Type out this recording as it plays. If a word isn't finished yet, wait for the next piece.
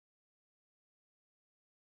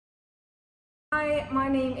Hi, my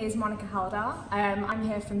name is Monica Haldar. I'm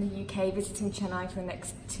here from the UK visiting Chennai for the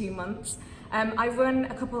next 2 months. I run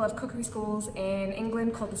a couple of cookery schools in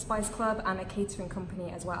England called the Spice Club and a catering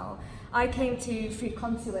company as well. I came to Food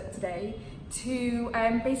Consulate today to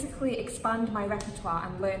basically expand my repertoire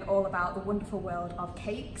and learn all about the wonderful world of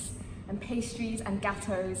cakes and pastries and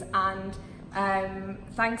gâteaux, and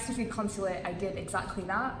thanks to Food Consulate I did exactly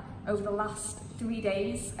that. Over the last 3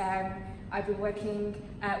 days I've been working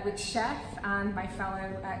with Chef and my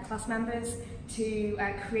fellow class members to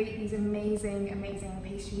create these amazing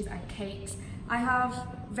pastries and cakes. I have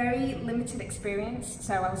very limited experience,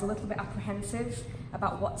 so I was a little bit apprehensive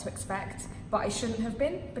about what to expect, but I shouldn't have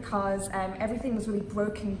been, because everything was really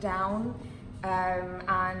broken down,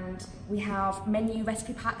 and we have menu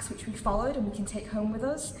recipe packs which we followed and we can take home with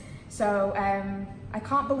us. So I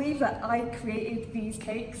can't believe that I created these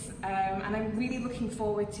cakes, and I'm really looking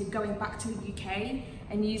forward to going back to the UK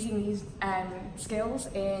and using these skills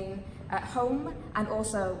at home and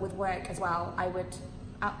also with work as well. I would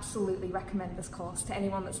absolutely recommend this course to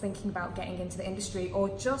anyone that's thinking about getting into the industry or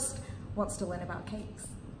just wants to learn about cakes.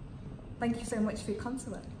 Thank you so much, Food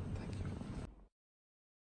Consulate.